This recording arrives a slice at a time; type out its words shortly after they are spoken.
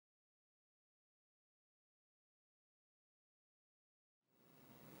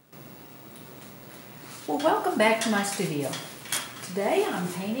Well, welcome back to my studio. Today I'm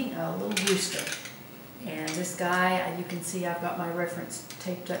painting a little rooster. And this guy, you can see I've got my reference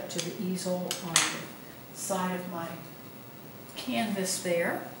taped up to the easel on the side of my canvas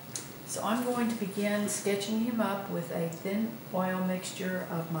there. So I'm going to begin sketching him up with a thin oil mixture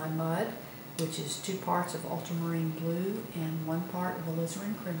of my mud, which is 2 parts of Ultramarine Blue and 1 part of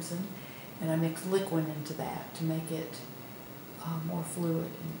Alizarin Crimson. And I mix Liquin into that to make it more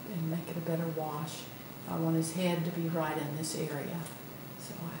fluid and make it a better wash. I want his head to be right in this area.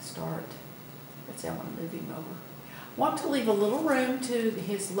 So I start, let's see, I want to move him over. Want to leave a little room to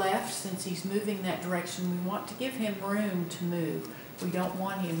his left since he's moving that direction. We want to give him room to move. We don't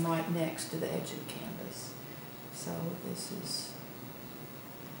want him right next to the edge of the canvas. So this is,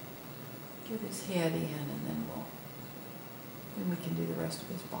 get his head in and then we can do the rest of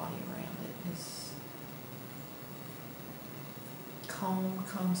his body around it. His comb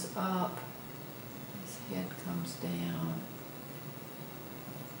comes up. Head comes down.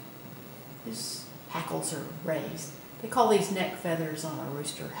 His hackles are raised. They call these neck feathers on a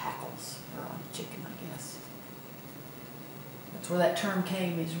rooster hackles, or on a chicken, I guess. That's where that term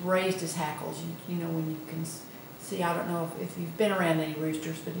came, is raised his hackles. You know, when you can see, I don't know if you've been around any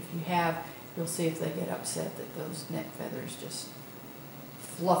roosters, but if you have, you'll see if they get upset that those neck feathers just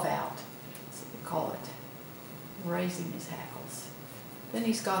fluff out. So we call it raising his hackles. Then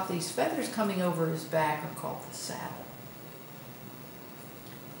he's got these feathers coming over his back, are called the saddle.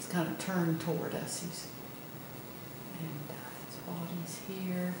 He's kind of turned toward us. His body's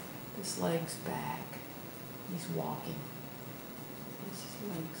here, this leg's back. He's walking. His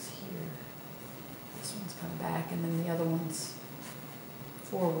leg's here. This one's kind of back, and then the other one's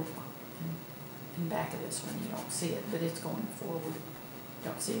forward and back of this one. You don't see it, but it's going forward. You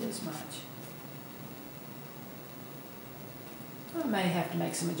don't see it as much. I may have to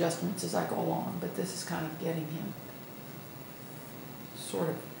make some adjustments as I go along, but this is kind of getting him sort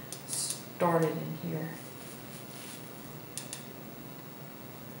of started in here.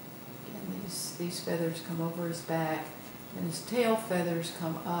 Again, these feathers come over his back, and his tail feathers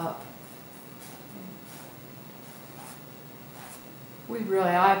come up.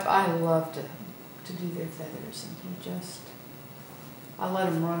 I love to do their feathers, and I let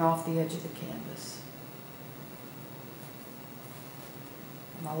him run off the edge of the canvas.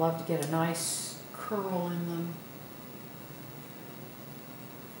 And I love to get a nice curl in them.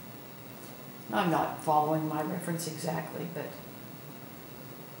 I'm not following my reference exactly, but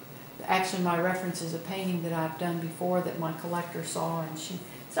actually my reference is a painting that I've done before that my collector saw, and she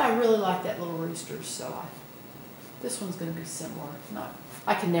said, I really like that little rooster, so this one's going to be similar.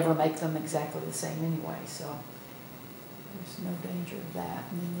 I can never make them exactly the same anyway, so there's no danger of that.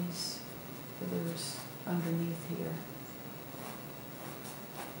 And then these feathers underneath here.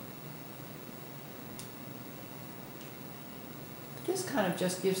 This kind of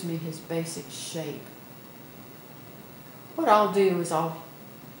just gives me his basic shape. What I'll do is I'll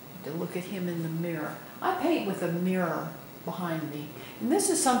look at him in the mirror. I paint with a mirror behind me. And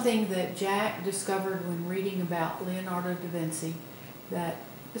this is something that Jack discovered when reading about Leonardo da Vinci, that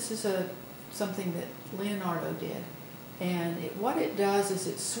this is something that Leonardo did. And what it does is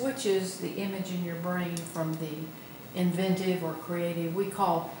it switches the image in your brain from the inventive or creative.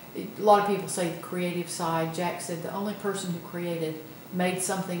 A lot of people say the creative side. Jack said the only person who made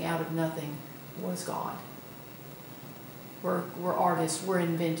something out of nothing was God. We're artists, we're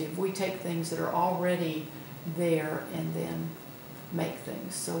inventive. We take things that are already there and then make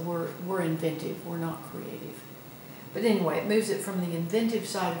things. So we're inventive, we're not creative. But anyway, it moves it from the inventive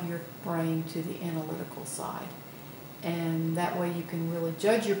side of your brain to the analytical side. And that way you can really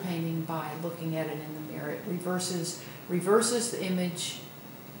judge your painting by looking at it in the mirror. It reverses the image,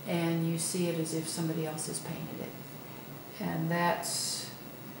 and you see it as if somebody else has painted it. And that's,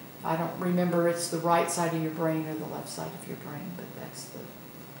 I don't remember it's the right side of your brain or the left side of your brain, but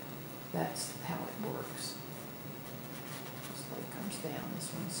that's how it works. This leg comes down.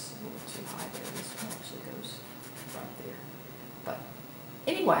 This one's a little too high there. This one actually goes right there. But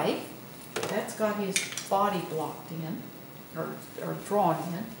anyway, that's got his body blocked in, or drawn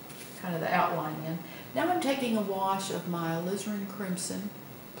in, kind of the outline in. Now I'm taking a wash of my Alizarin Crimson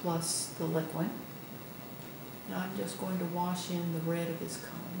plus the Liquin. And I'm just going to wash in the red of his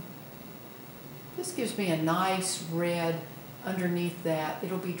comb. This gives me a nice red underneath that.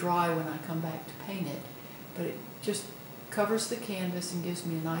 It'll be dry when I come back to paint it, but it just covers the canvas and gives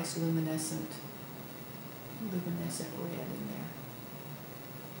me a nice luminescent red in there.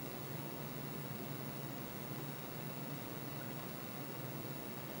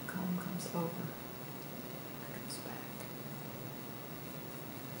 Comb comes over, comes back.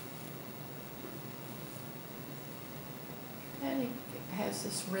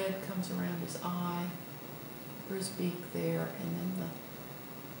 has this red comes around his eye, or his beak there, and then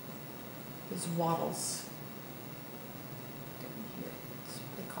his wattles down here. That's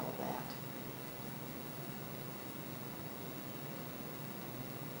what they call that.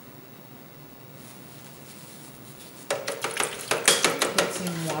 Let's see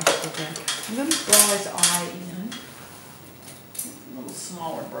him washed again. I'm going to draw his eye in. A little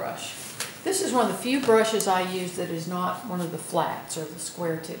smaller brush. This is one of the few brushes I use that is not one of the flats or the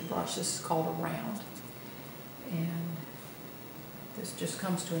square tip brush. This is called a round. And this just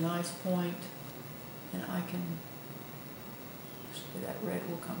comes to a nice point, and I can, that red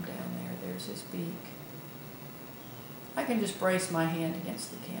will come down there. There's his beak. I can just brace my hand against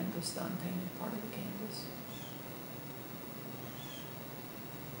the canvas, the unpainted part of the canvas.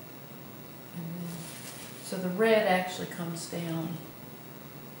 And then, so the red actually comes down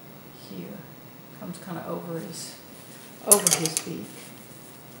here, comes kind of over his beak,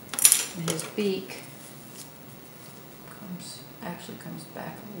 and his beak actually comes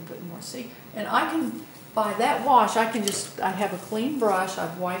back a little bit more. See, and I can, by that wash, I have a clean brush.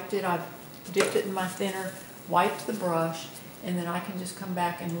 I've wiped it. I've dipped it in my thinner, wiped the brush, and then I can just come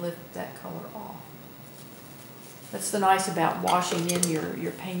back and lift that color off. That's the nice about washing in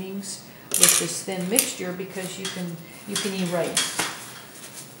your paintings with this thin mixture, because you can erase.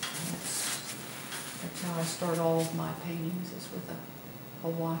 That's how I start all of my paintings, is with a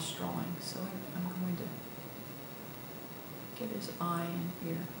wash drawing. So I'm going to get his eye in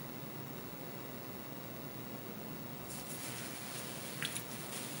here.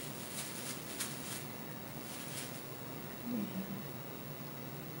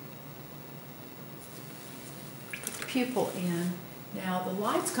 Put the pupil in. Now the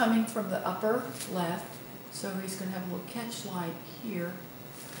light's coming from the upper left, so he's going to have a little catch light here.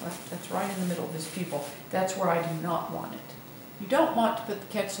 That's right in the middle of his pupil. That's where I do not want it. You don't want to put the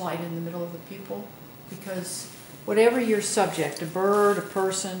catch light in the middle of the pupil, because whatever your subject, a bird, a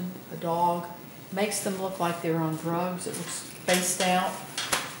person, a dog, makes them look like they're on drugs. It looks spaced out.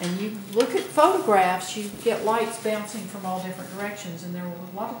 And you look at photographs, you get lights bouncing from all different directions, and there will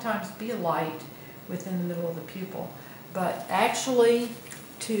a lot of times be a light within the middle of the pupil. But actually,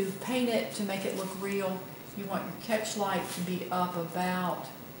 to paint it, to make it look real, you want your catch light to be up about,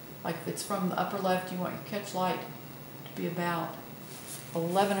 like if it's from the upper left, you want your catch light to be about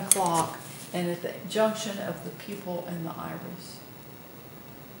 11 o'clock, and at the junction of the pupil and the iris.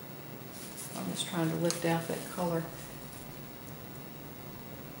 I'm just trying to lift out that color.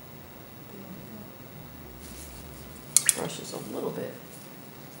 Brush is a little bit.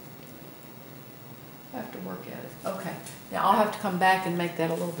 I have to work at it. Okay, now I'll have to come back and make that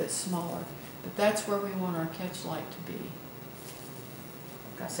a little bit smaller, but that's where we want our catch light to be.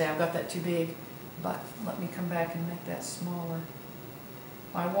 Like I say, I've got that too big, but let me come back and make that smaller.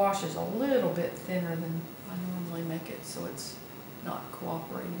 My wash is a little bit thinner than I normally make it, so it's not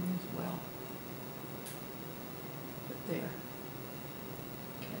cooperating as well. But there.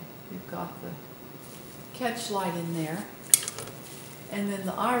 Okay, we've got the catch light in there. And then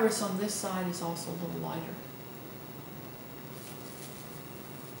the iris on this side is also a little lighter.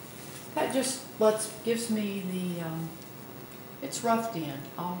 That just gives me the, it's roughed in.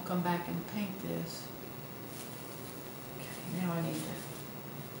 I'll come back and paint this. Okay, now I need to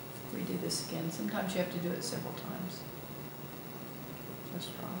redo this again. Sometimes you have to do it several times. Just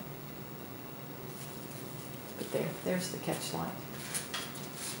right. But there's the catch light.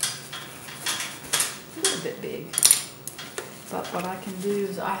 A little bit big. But what I can do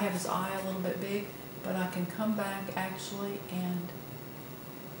is, I have his eye a little bit big, but I can come back actually and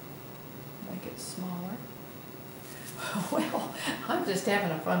make it smaller. Well, I'm just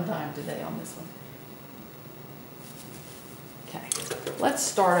having a fun time today on this one. Okay, let's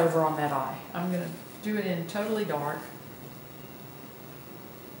start over on that eye. I'm going to do it in totally dark.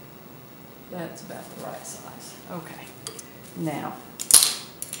 That's about the right size. Okay, now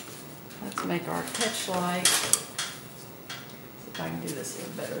let's make our catch light. See if I can do this a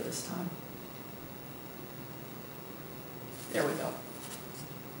little better this time. There we go.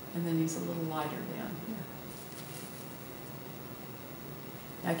 And then he's a little lighter down here.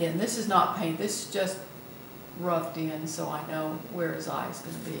 Now again, this is not paint. This is just roughed in so I know where his eye is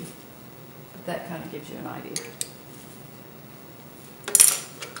going to be. But that kind of gives you an idea.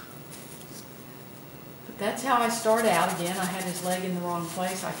 But that's how I start out. Again, I had his leg in the wrong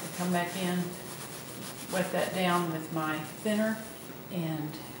place. I could come back in, wet that down with my thinner,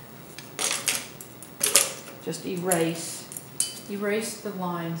 and just erase the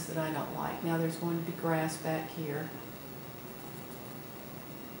lines that I don't like. Now there's going to be grass back here.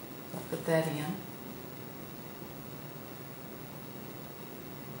 I'll put that in.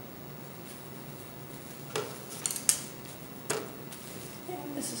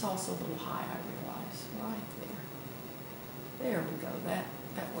 this is also a little high, I realize, right there. There we go,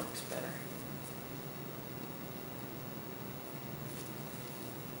 that works better.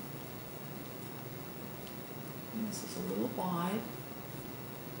 And this is a little wide.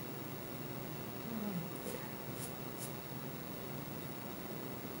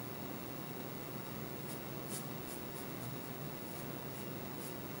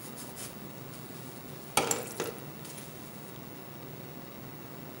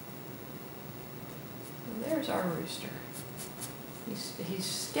 There's our rooster. He's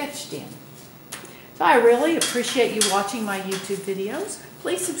sketched in. So I really appreciate you watching my YouTube videos.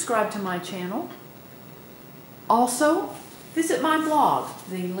 Please subscribe to my channel. Also, visit my blog.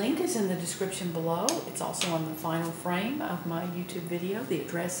 The link is in the description below. It's also on the final frame of my YouTube video. The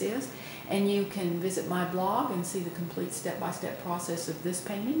address is. And you can visit my blog and see the complete step-by-step process of this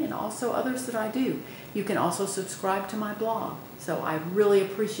painting and also others that I do. You can also subscribe to my blog. So I really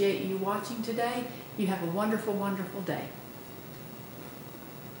appreciate you watching today. You have a wonderful, wonderful day.